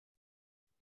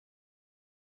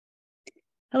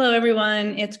Hello,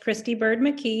 everyone. It's Kristy Bird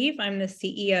MaKieve. I'm the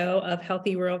CEO of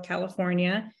Healthy Rural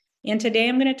California. And today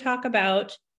I'm going to talk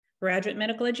about graduate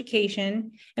medical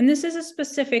education. And this is a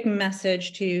specific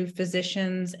message to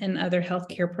physicians and other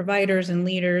healthcare providers and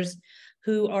leaders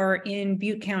who are in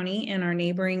Butte County and our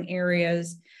neighboring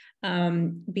areas,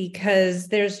 because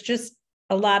there's just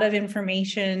a lot of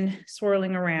information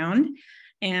swirling around.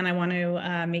 And I want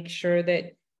to make sure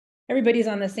that everybody's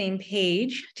on the same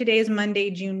page. Today is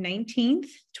Monday, June 19th,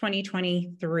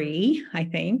 2023, I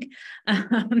think.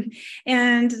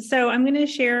 And so I'm going to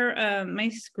share my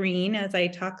screen as I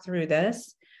talk through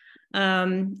this.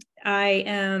 I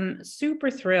am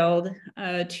super thrilled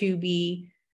to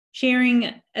be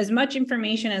sharing as much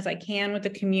information as I can with the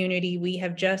community. We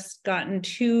have just gotten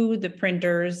to the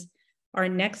printers our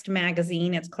next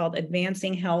magazine. It's called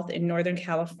Advancing Health in Northern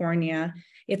California.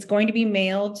 It's going to be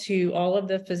mailed to all of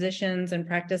the physicians and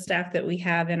practice staff that we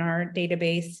have in our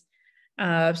database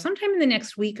sometime in the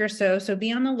next week or so. So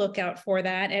be on the lookout for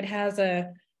that. It has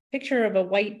a picture of a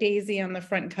white daisy on the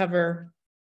front cover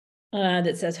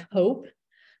that says hope,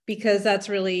 because that's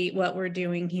really what we're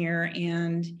doing here,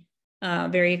 and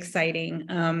very exciting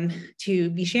to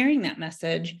be sharing that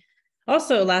message.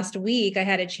 Also, last week, I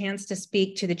had a chance to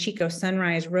speak to the Chico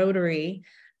Sunrise Rotary,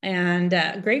 and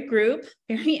great group,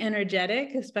 very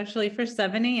energetic, especially for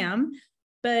 7 a.m.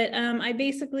 But I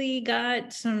basically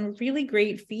got some really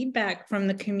great feedback from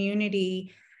the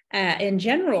community in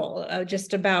general,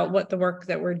 just about what the work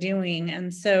that we're doing.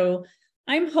 And so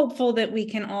I'm hopeful that we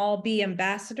can all be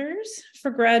ambassadors for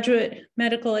graduate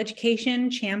medical education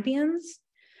champions.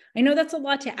 I know that's a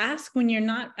lot to ask when you're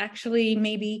not actually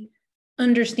maybe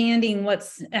understanding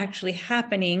what's actually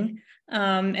happening.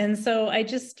 And so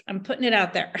I'm putting it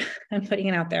out there. I'm putting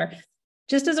it out there.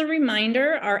 Just as a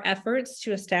reminder, our efforts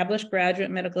to establish graduate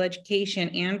medical education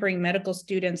and bring medical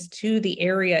students to the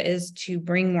area is to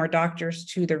bring more doctors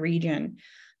to the region.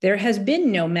 There has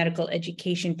been no medical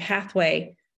education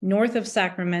pathway north of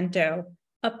Sacramento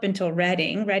up until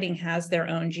Redding. Redding has their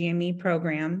own GME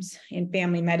programs in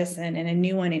family medicine and a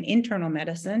new one in internal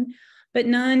medicine, but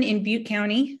none in Butte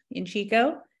County, in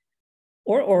Chico,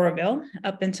 or Oroville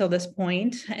up until this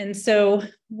point. And so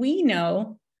we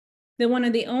know that one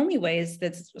of the only ways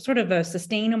that's sort of a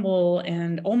sustainable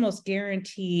and almost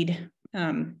guaranteed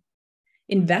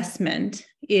investment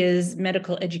is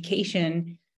medical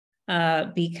education,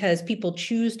 because people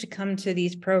choose to come to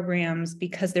these programs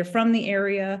because they're from the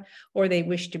area, or they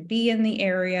wish to be in the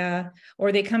area,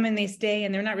 or they come and they stay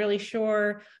and they're not really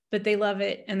sure, but they love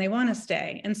it and they want to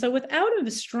stay. And so without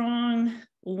a strong,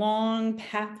 long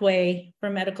pathway for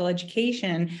medical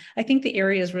education, I think the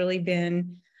area has really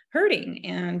been hurting.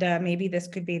 And maybe this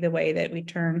could be the way that we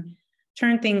turn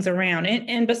things around.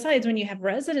 And besides, when you have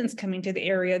residents coming to the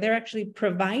area, they're actually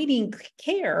providing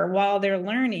care while they're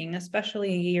learning,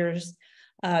 especially years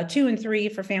 2 and 3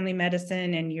 for family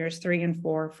medicine and years 3 and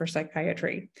 4 for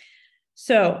psychiatry.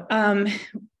 So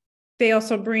they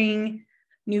also bring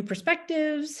new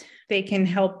perspectives. They can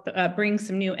help bring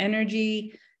some new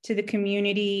energy to the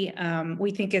community.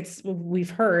 We've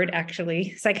heard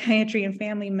actually, psychiatry and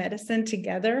family medicine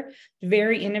together,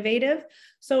 very innovative.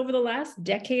 So over the last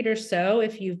decade or so,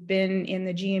 if you've been in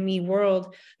the GME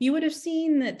world, you would have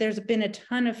seen that there's been a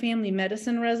ton of family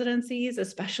medicine residencies,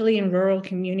 especially in rural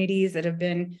communities, that have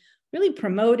been really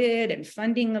promoted and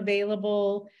funding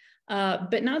available,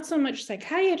 but not so much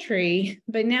psychiatry.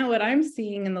 But now what I'm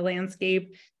seeing in the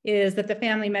landscape is that the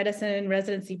family medicine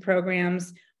residency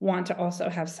programs want to also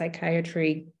have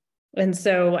psychiatry. And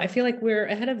so I feel like we're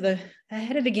ahead of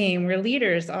the game. We're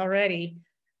leaders already.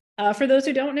 For those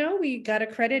who don't know, we got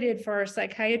accredited for our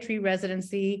psychiatry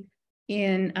residency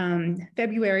in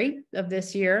February of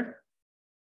this year.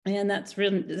 And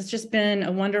it's just been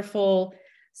a wonderful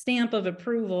stamp of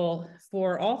approval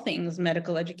for all things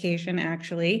medical education,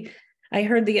 actually. I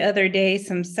heard the other day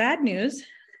some sad news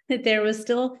that there was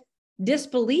still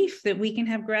disbelief that we can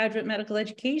have graduate medical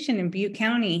education in Butte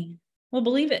County. Well,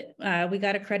 believe it, we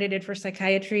got accredited for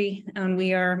psychiatry, and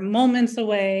we are moments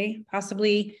away,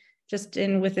 possibly just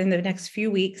within the next few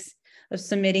weeks, of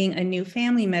submitting a new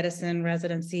family medicine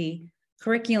residency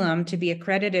curriculum to be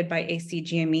accredited by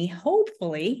ACGME,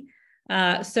 hopefully.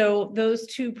 So those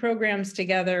two programs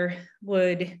together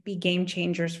would be game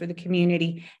changers for the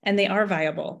community, and they are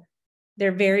viable.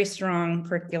 They're very strong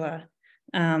curricula.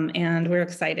 And we're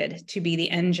excited to be the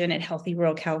engine at Healthy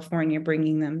Rural California,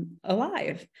 bringing them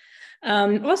alive.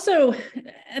 Also,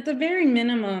 at the very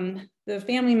minimum, the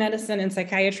family medicine and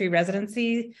psychiatry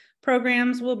residency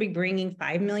programs will be bringing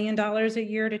 $5 million a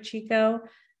year to Chico.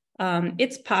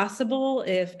 It's possible,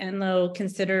 if Enloe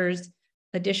considers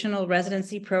additional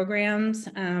residency programs,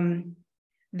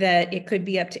 that it could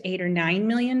be up to $8 or $9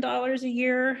 million a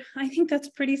year, I think that's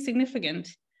pretty significant.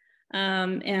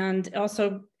 And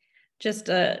also just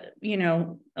a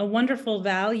wonderful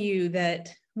value that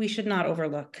we should not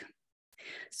overlook.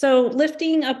 So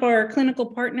lifting up our clinical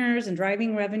partners and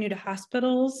driving revenue to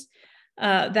hospitals,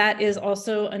 that is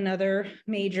also another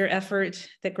major effort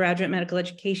that graduate medical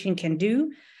education can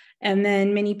do. And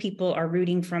then many people are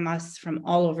rooting from us from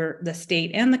all over the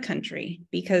state and the country,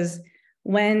 because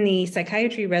when the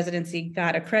psychiatry residency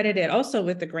got accredited, also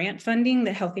with the grant funding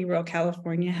that Healthy Rural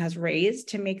California has raised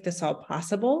to make this all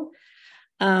possible,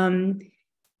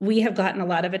 we have gotten a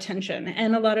lot of attention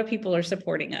and a lot of people are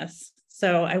supporting us.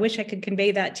 So I wish I could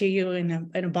convey that to you in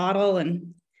a bottle,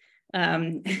 and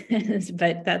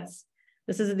but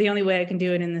this is the only way I can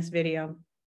do it in this video.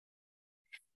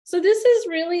 So this is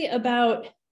really about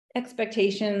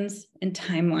expectations and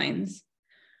timelines.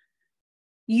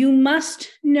 You must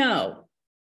know,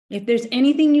 if there's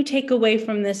anything you take away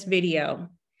from this video,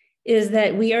 is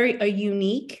that we are a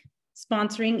unique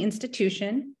sponsoring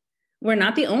institution. We're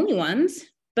not the only ones,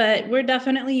 but we're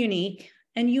definitely unique,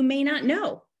 and you may not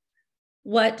know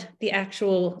what the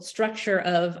actual structure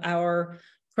of our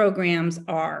programs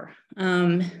are.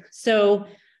 So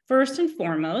first and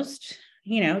foremost,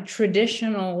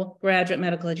 traditional graduate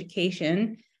medical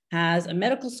education has a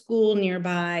medical school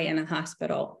nearby and a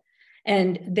hospital,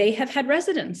 and they have had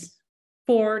residents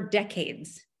for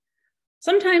decades,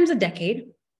 sometimes a decade,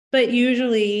 but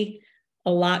usually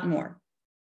a lot more.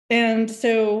 And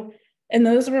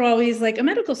those were always like a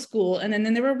medical school. And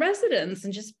then there were residents,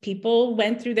 and just people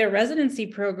went through their residency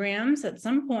programs at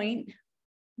some point,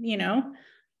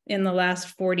 in the last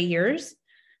 40 years,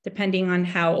 depending on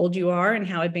how old you are and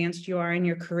how advanced you are in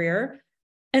your career.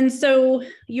 And so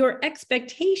your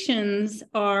expectations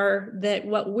are that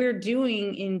what we're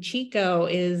doing in Chico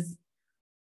is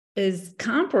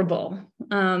comparable.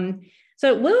 So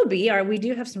it will be. We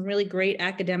do have some really great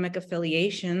academic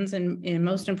affiliations, and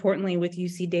most importantly with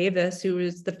UC Davis, who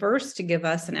was the first to give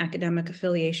us an academic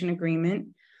affiliation agreement.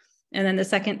 And then the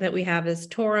second that we have is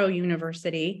Touro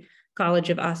University College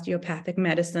of Osteopathic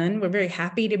Medicine. We're very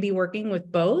happy to be working with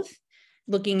both,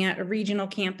 looking at a regional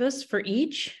campus for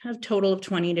each, of total of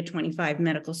 20 to 25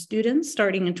 medical students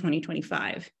starting in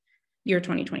 2025.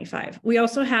 We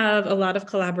also have a lot of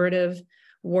collaborative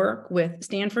work with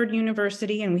Stanford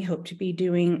University, and we hope to be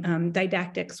doing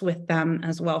didactics with them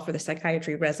as well for the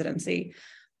psychiatry residency.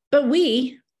 But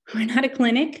we're not a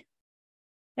clinic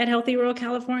at Healthy Rural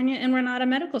California, and we're not a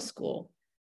medical school.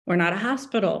 We're not a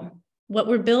hospital. What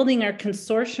we're building are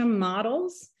consortium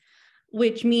models,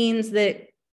 which means that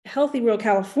Healthy Rural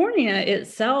California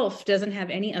itself doesn't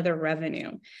have any other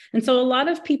revenue. And so a lot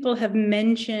of people have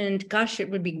mentioned, gosh,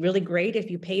 it would be really great if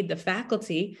you paid the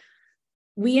faculty.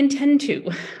 We intend to,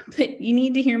 but you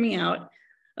need to hear me out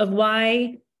of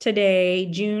why today,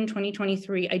 June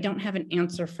 2023, I don't have an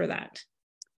answer for that.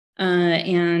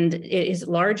 And it is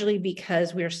largely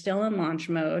because we're still in launch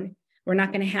mode. We're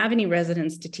not going to have any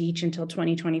residents to teach until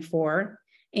 2024.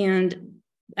 And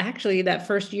actually, that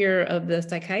first year of the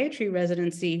psychiatry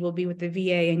residency will be with the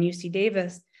VA and UC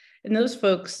Davis. And those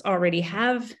folks already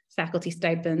have faculty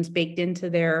stipends baked into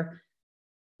their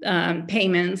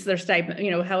payments, their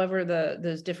stipend, however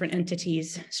those different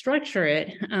entities structure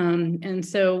it. And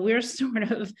so we're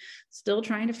sort of still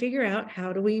trying to figure out,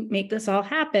 how do we make this all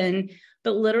happen?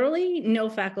 But literally no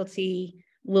faculty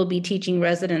will be teaching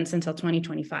residents until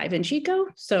 2025 in Chico.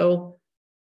 So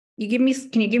can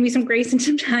you give me some grace and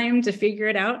some time to figure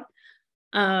it out?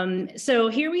 So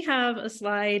here we have a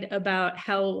slide about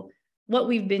what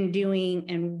we've been doing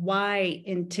and why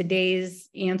in today's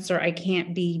answer, I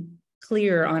can't be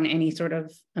clear on any sort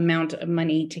of amount of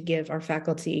money to give our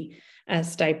faculty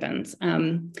as stipends.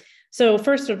 So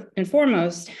first and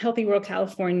foremost, Healthy Rural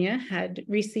California had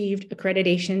received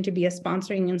accreditation to be a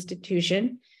sponsoring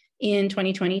institution in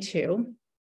 2022.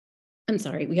 I'm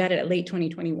sorry, we got it at late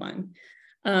 2021.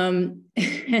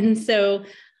 And so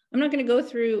I'm not going to go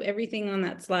through everything on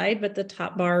that slide, but the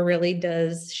top bar really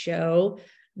does show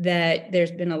that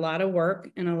there's been a lot of work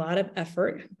and a lot of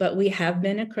effort, but we have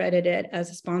been accredited as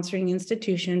a sponsoring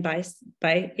institution by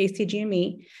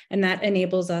ACGME, and that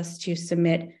enables us to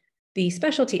submit the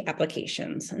specialty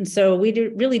applications. And so we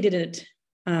really didn't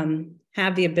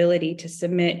have the ability to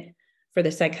submit for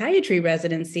the psychiatry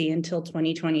residency until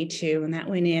 2022, and that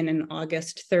went in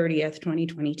August 30th,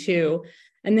 2022.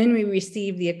 And then we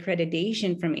received the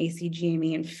accreditation from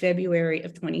ACGME in February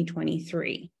of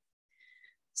 2023.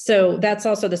 So that's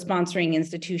also the sponsoring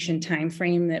institution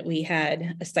timeframe that we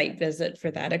had a site visit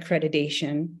for that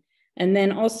accreditation. And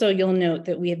then also you'll note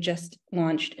that we have just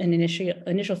launched an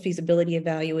initial feasibility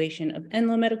evaluation of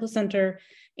Enloe Medical Center,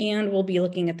 and we'll be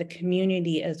looking at the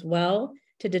community as well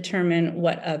to determine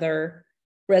what other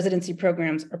residency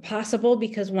programs are possible,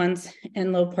 because once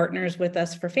Enloe partners with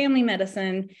us for family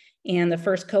medicine and the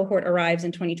first cohort arrives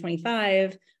in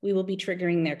 2025, we will be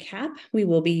triggering their cap. We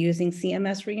will be using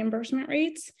CMS reimbursement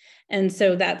rates. And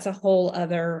so that's a whole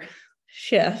other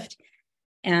shift.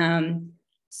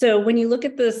 So when you look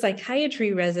at the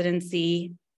psychiatry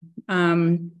residency,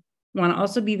 want to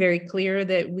also be very clear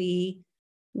that we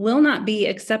will not be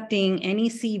accepting any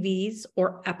CVs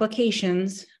or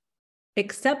applications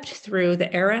except through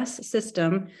the ARAS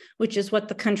system, which is what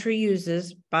the country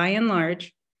uses by and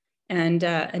large. And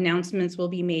announcements will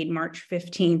be made March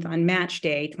 15th on Match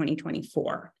Day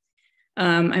 2024.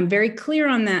 I'm very clear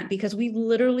on that because we've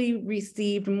literally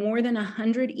received more than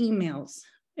 100 emails,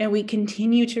 and we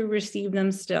continue to receive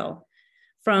them still,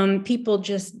 from people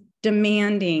just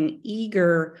demanding,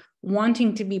 eager,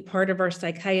 wanting to be part of our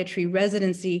psychiatry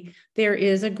residency. There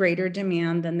is a greater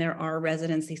demand than there are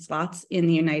residency slots in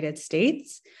the United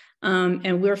States.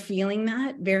 And we're feeling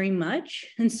that very much.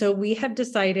 And so we have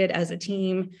decided as a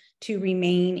team to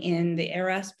remain in the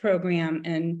ARAS program.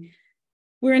 And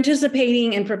we're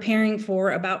anticipating and preparing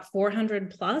for about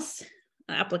 400 plus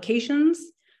applications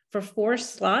for 4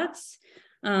 slots.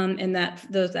 And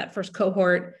that first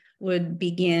cohort would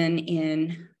begin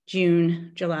in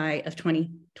June, July of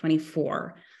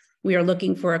 2024. We are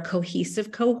looking for a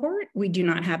cohesive cohort. We do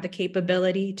not have the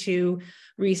capability to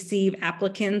receive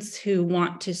applicants who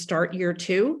want to start year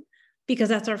 2, because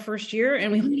that's our first year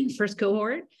and we want the first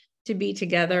cohort to be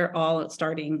together all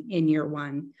starting in year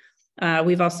 1.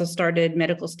 We've also started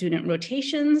medical student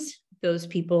rotations. Those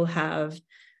people have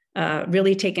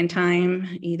really taken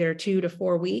time, either 2 to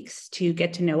 4 weeks, to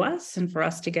get to know us and for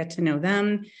us to get to know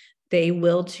them. They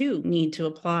will too need to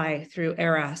apply through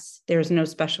ARAS. There's no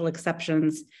special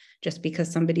exceptions just because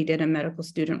somebody did a medical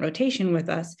student rotation with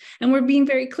us. And we're being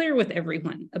very clear with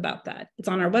everyone about that. It's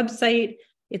on our website.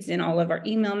 It's in all of our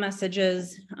email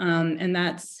messages. And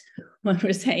that's what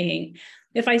we're saying.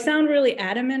 If I sound really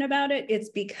adamant about it, it's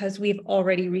because we've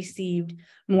already received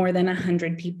more than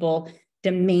 100 people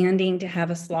demanding to have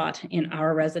a slot in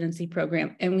our residency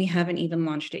program, and we haven't even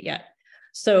launched it yet.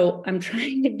 So I'm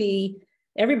trying to be,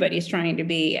 everybody's trying to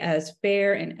be as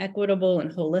fair and equitable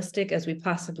and holistic as we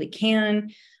possibly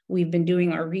can. We've been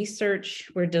doing our research.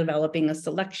 We're developing a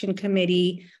selection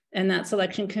committee, and that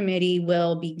selection committee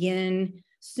will begin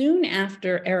soon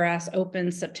after ARAS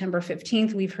opens September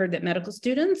 15th. We've heard that medical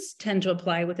students tend to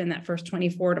apply within that first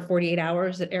 24 to 48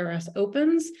 hours that ARAS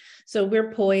opens. So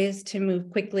we're poised to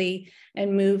move quickly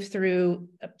and move through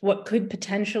what could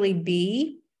potentially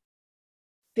be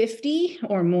 50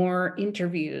 or more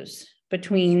interviews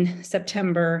between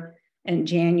September and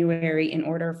January in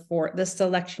order for the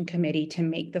selection committee to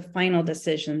make the final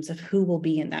decisions of who will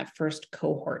be in that first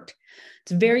cohort.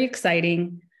 It's very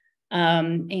exciting.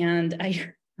 And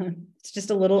it's just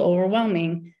a little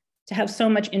overwhelming to have so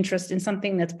much interest in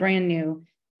something that's brand new.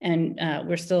 And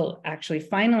we're still actually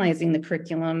finalizing the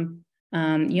curriculum.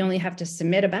 You only have to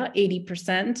submit about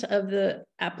 80% of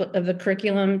the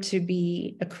curriculum to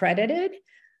be accredited.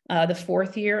 The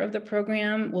 4th year of the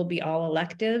program will be all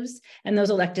electives, and those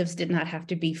electives did not have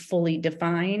to be fully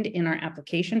defined in our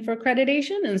application for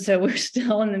accreditation. And so we're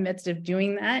still in the midst of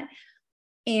doing that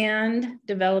and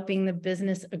developing the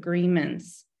business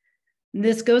agreements.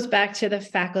 This goes back to the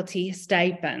faculty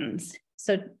stipends.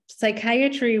 So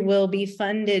psychiatry will be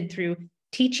funded through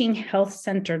teaching health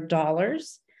center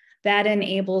dollars. That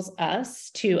enables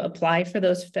us to apply for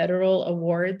those federal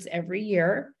awards every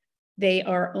year. They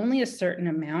are only a certain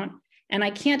amount, and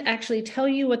I can't actually tell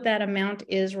you what that amount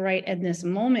is right at this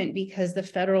moment because the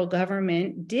federal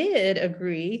government did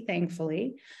agree,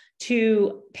 thankfully,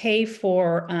 to pay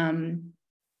for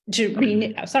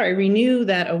renew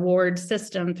that award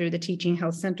system through the Teaching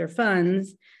Health Center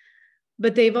funds,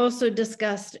 but they've also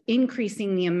discussed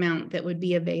increasing the amount that would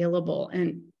be available.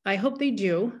 And I hope they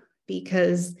do,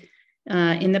 because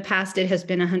in the past, it has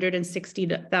been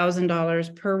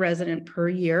 $160,000 per resident per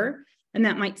year. And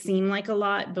that might seem like a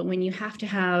lot, but when you have to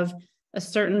have a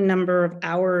certain number of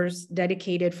hours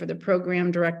dedicated for the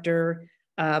program director,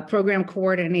 program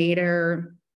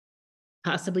coordinator,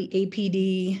 possibly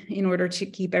APD in order to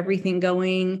keep everything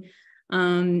going.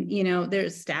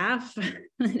 There's staff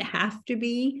that have to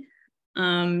be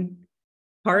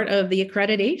part of the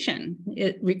accreditation.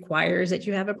 It requires that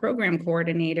you have a program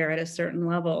coordinator at a certain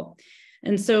level.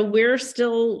 And so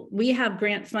we have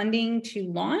grant funding to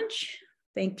launch,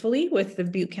 thankfully, with the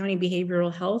Butte County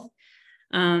Behavioral Health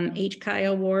HCI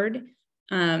award.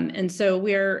 And so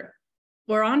we're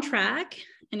we're on track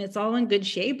and it's all in good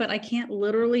shape, but I can't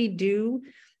literally do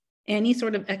any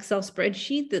sort of Excel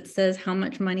spreadsheet that says how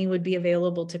much money would be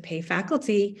available to pay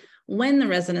faculty when the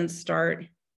residents start,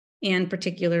 and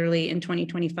particularly in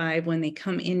 2025 when they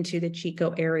come into the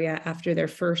Chico area after their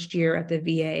first year at the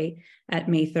VA at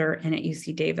Mather and at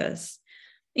UC Davis,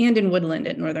 and in Woodland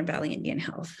at Northern Valley Indian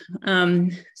Health.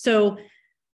 So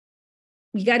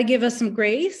you got to give us some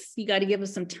grace. You got to give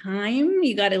us some time.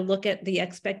 You got to look at the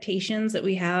expectations that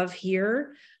we have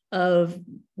here of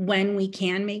when we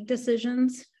can make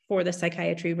decisions for the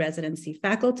psychiatry residency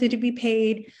faculty to be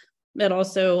paid, but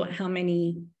also how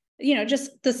many,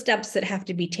 just the steps that have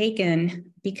to be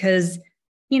taken, because,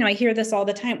 I hear this all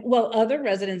the time. Well, other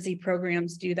residency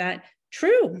programs do that.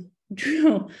 True,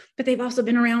 but they've also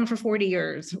been around for 40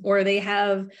 years, or they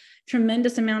have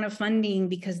tremendous amount of funding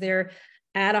because they're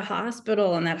at a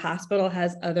hospital and that hospital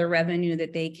has other revenue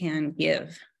that they can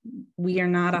give. We are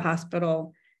not a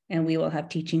hospital, and we will have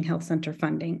teaching health center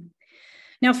funding.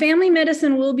 Now, family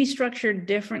medicine will be structured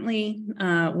differently.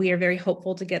 We are very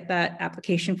hopeful to get that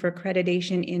application for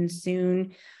accreditation in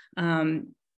soon.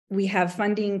 We have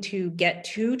funding to get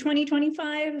to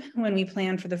 2025 when we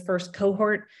plan for the first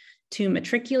cohort to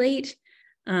matriculate.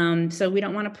 So we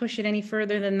don't want to push it any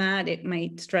further than that. It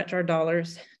might stretch our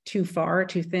dollars too far,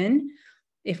 too thin,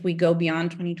 if we go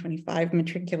beyond 2025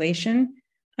 matriculation.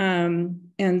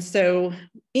 And so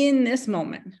in this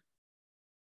moment,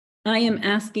 I am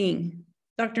asking,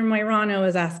 Dr. Moirano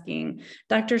is asking,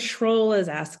 Dr. Schroll is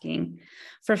asking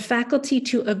for faculty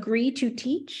to agree to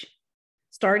teach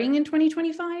starting in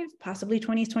 2025, possibly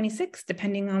 2026,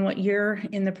 depending on what year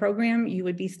in the program you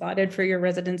would be slotted for your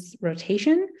residence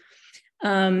rotation.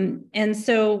 And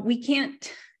so we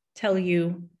can't tell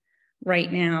you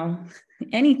right now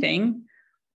anything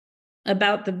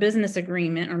about the business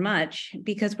agreement or much,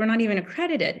 because we're not even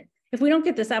accredited. If we don't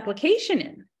get this application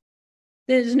in,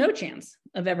 there's no chance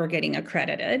of ever getting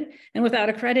accredited. And without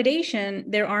accreditation,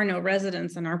 there are no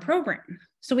residents in our program.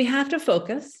 So we have to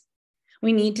focus.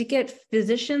 We need to get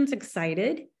physicians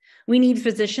excited. We need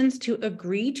physicians to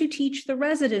agree to teach the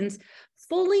residents,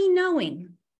 fully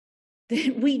knowing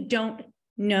that we don't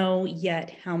know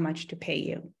yet how much to pay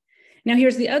you. Now,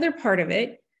 here's the other part of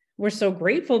it. We're so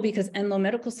grateful because Enloe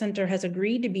Medical Center has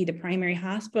agreed to be the primary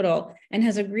hospital and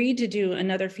has agreed to do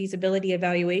another feasibility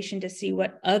evaluation to see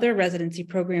what other residency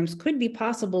programs could be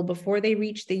possible before they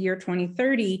reach the year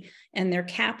 2030, and their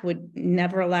cap would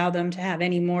never allow them to have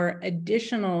any more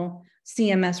additional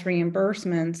CMS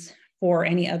reimbursements for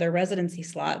any other residency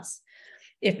slots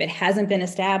if it hasn't been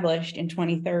established in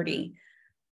 2030.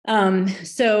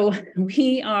 So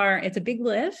it's a big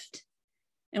lift,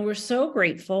 and we're so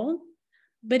grateful.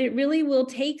 But it really will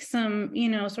take some,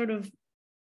 sort of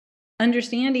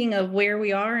understanding of where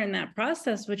we are in that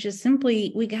process, which is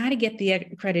simply, we got to get the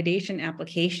accreditation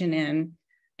application in,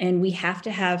 and we have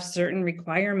to have certain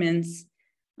requirements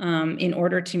in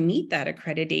order to meet that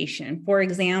accreditation. For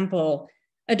example,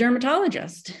 a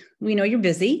dermatologist. We know you're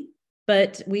busy,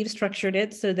 but we've structured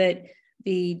it so that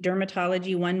the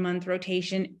dermatology 1 month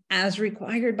rotation, as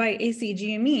required by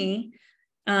ACGME,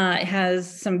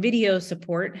 has some video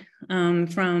support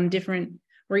from different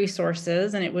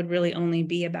resources, and it would really only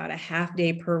be about a half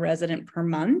day per resident per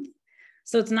month.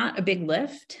 So it's not a big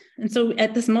lift. And so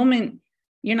at this moment,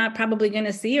 you're not probably going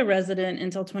to see a resident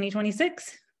until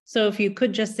 2026. So if you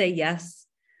could just say yes,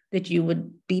 that you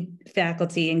would be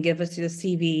faculty and give us the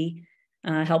CV,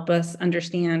 help us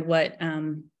understand what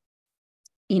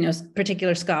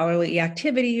particular scholarly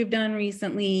activity you've done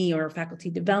recently or faculty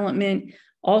development.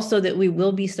 Also, that we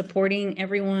will be supporting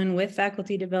everyone with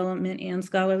faculty development and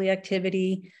scholarly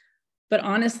activity. But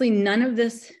honestly, none of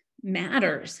this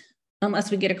matters unless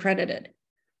we get accredited.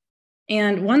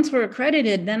 And once we're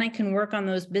accredited, then I can work on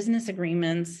those business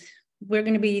agreements. We're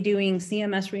going to be doing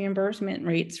CMS reimbursement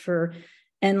rates for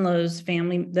Enloe's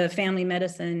family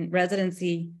medicine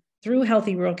residency through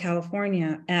Healthy Rural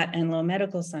California at Enloe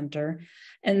Medical Center.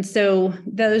 And so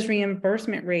those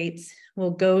reimbursement rates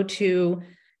will go to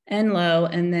Enloe,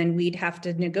 and then we'd have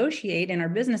to negotiate in our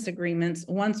business agreements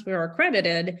once we're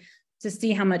accredited to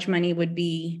see how much money would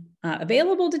be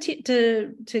available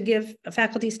to give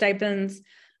faculty stipends,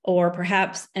 or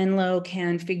perhaps Enloe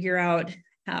can figure out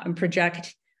how and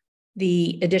project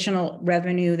the additional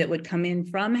revenue that would come in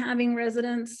from having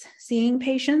residents seeing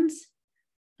patients,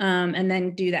 and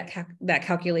then do that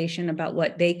calculation about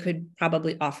what they could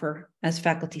probably offer as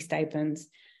faculty stipends.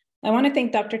 I want to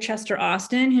thank Dr. Chester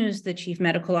Austin, who's the Chief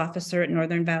Medical Officer at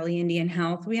Northern Valley Indian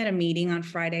Health. We had a meeting on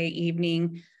Friday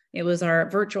evening. It was our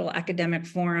virtual academic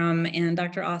forum, and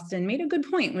Dr. Austin made a good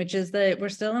point, which is that we're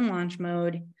still in launch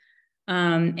mode.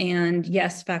 And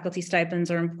yes, faculty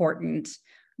stipends are important,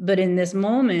 but in this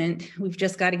moment, we've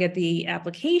just got to get the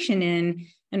application in.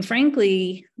 And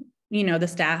frankly, the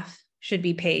staff should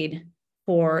be paid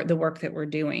for the work that we're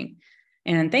doing.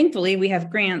 And thankfully, we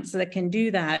have grants that can do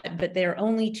that, but they're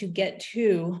only to get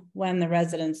to when the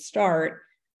residents start.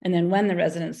 And then when the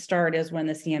residents start is when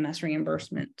the CMS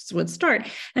reimbursements would start.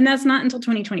 And that's not until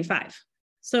 2025.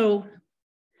 So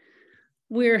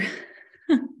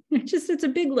it's a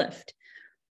big lift.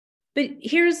 But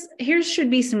here's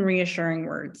should be some reassuring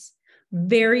words.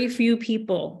 Very few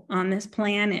people on this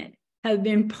planet have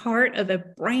been part of a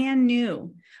brand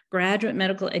new graduate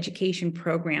medical education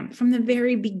program from the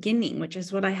very beginning, which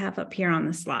is what I have up here on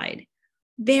the slide.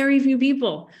 Very few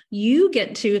people. You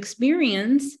get to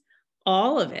experience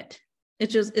all of it.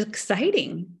 It's just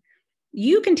exciting.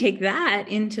 You can take that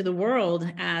into the world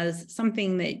as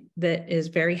something that is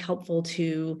very helpful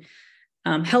to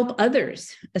help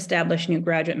others establish new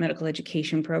graduate medical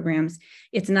education programs.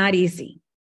 It's not easy.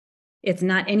 It's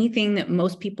not anything that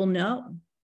most people know.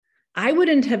 I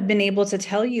wouldn't have been able to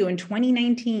tell you in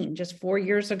 2019, just 4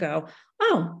 years ago,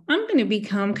 oh, I'm going to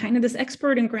become kind of this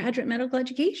expert in graduate medical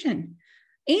education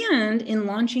and in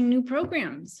launching new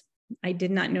programs. I did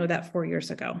not know that 4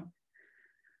 years ago.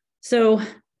 So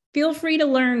feel free to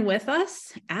learn with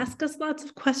us, ask us lots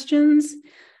of questions.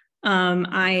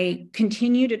 I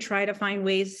continue to try to find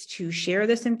ways to share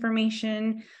this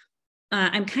information.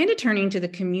 I'm kind of turning to the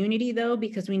community though,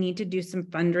 because we need to do some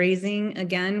fundraising.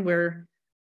 Again, we're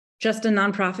just a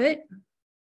nonprofit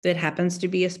that happens to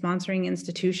be a sponsoring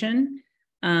institution.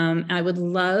 I would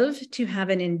love to have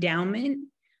an endowment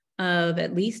of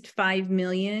at least $5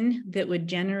 million that would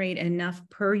generate enough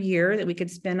per year that we could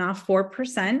spin off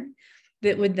 4%,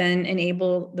 that would then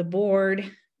enable the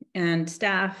board and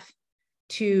staff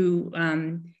to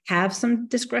have some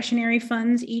discretionary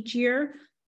funds each year.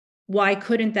 Why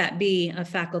couldn't that be a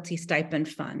faculty stipend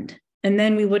fund? And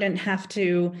then we wouldn't have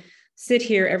to sit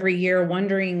here every year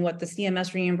wondering what the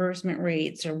CMS reimbursement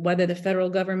rates or whether the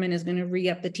federal government is going to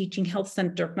re-up the teaching health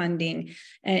center funding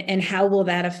and how will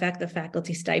that affect the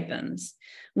faculty stipends.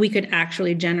 We could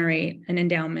actually generate an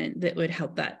endowment that would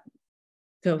help that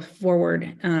go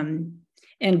forward and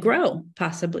grow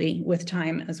possibly with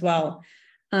time as well.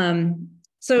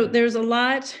 So there's a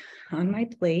lot on my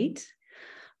plate,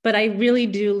 but I really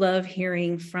do love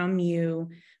hearing from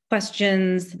you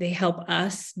questions. They help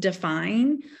us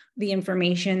define the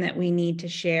information that we need to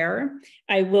share.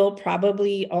 I will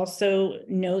probably also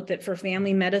note that for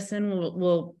family medicine,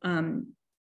 we'll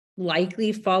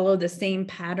likely follow the same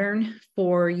pattern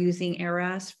for using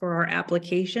ERAS for our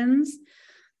applications.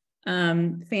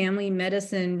 Family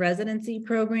medicine residency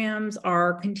programs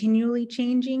are continually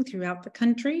changing throughout the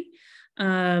country.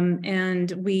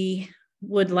 And we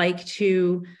would like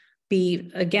to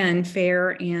be, again,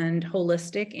 fair and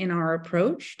holistic in our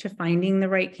approach to finding the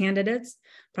right candidates,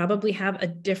 probably have a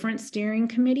different steering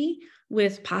committee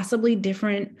with possibly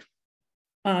different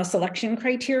selection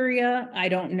criteria. I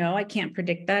don't know. I can't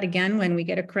predict that. Again, when we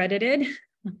get accredited,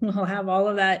 we'll have all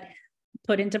of that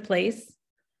put into place.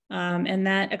 And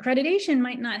that accreditation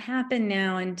might not happen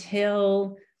now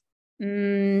until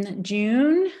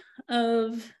June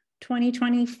of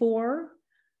 2024.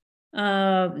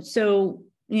 So,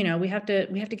 we have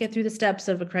to get through the steps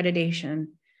of accreditation.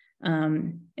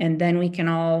 And then we can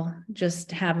all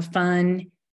just have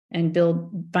fun and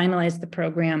finalize the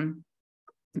program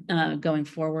going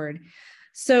forward.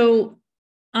 So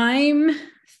I'm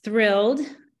thrilled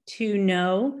to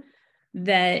know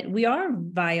that we are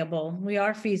viable, we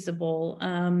are feasible.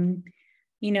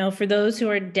 For those who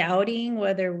are doubting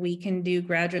whether we can do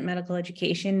graduate medical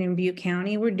education in Butte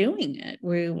County, we're doing it.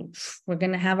 We're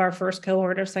going to have our first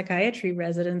cohort of psychiatry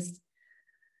residents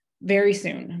very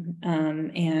soon.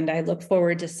 And I look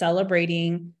forward to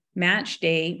celebrating match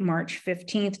day, March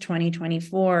 15th,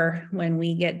 2024, when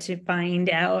we get to find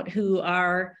out who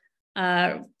our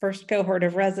first cohort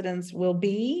of residents will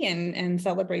be and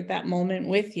celebrate that moment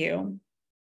with you.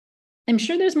 I'm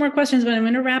sure there's more questions, but I'm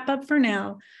going to wrap up for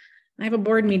now. I have a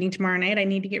board meeting tomorrow night. I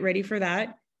need to get ready for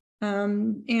that.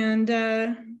 Thank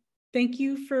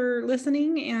you for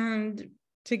listening. And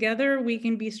together we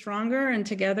can be stronger, and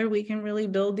together we can really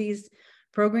build these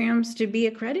programs to be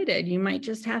accredited. You might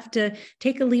just have to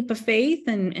take a leap of faith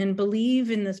and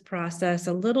believe in this process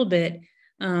a little bit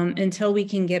until we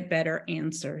can get better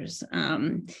answers.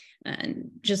 And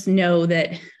just know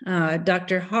that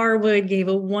Dr. Harwood gave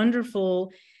a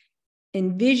wonderful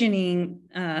envisioning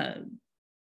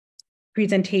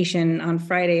presentation on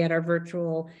Friday at our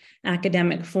virtual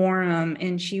academic forum.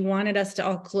 And she wanted us to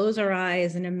all close our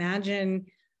eyes and imagine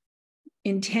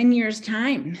in 10 years'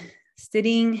 time,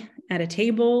 sitting at a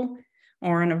table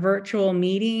or in a virtual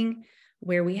meeting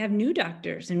where we have new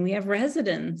doctors and we have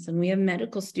residents and we have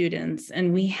medical students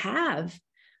and we have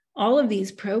all of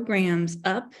these programs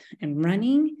up and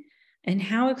running, and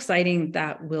how exciting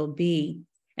that will be.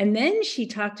 And then she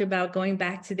talked about going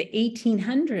back to the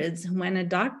 1800s when a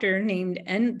doctor named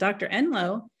Dr.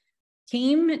 Enlow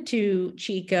came to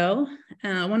Chico,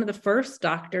 one of the first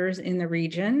doctors in the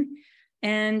region.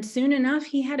 And soon enough,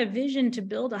 he had a vision to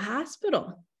build a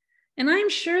hospital. And I'm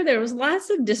sure there was lots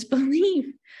of disbelief.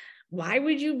 Why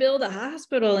would you build a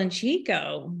hospital in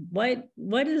Chico?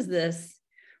 What is this?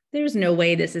 There's no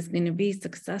way this is going to be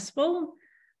successful.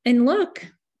 And look,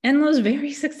 Enlow's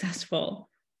very successful.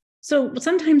 So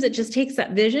sometimes it just takes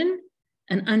that vision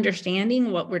and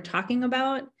understanding what we're talking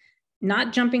about,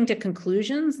 not jumping to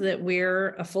conclusions that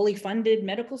we're a fully funded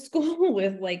medical school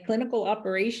with like clinical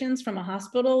operations from a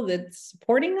hospital that's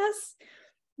supporting us.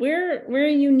 We're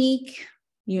a unique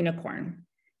unicorn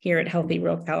here at Healthy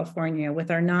Rural California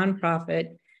with our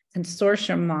nonprofit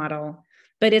consortium model,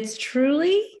 but it's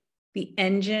truly the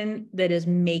engine that is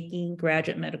making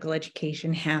graduate medical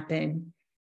education happen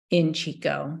in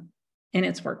Chico, and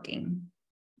it's working.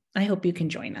 I hope you can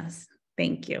join us.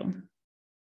 Thank you.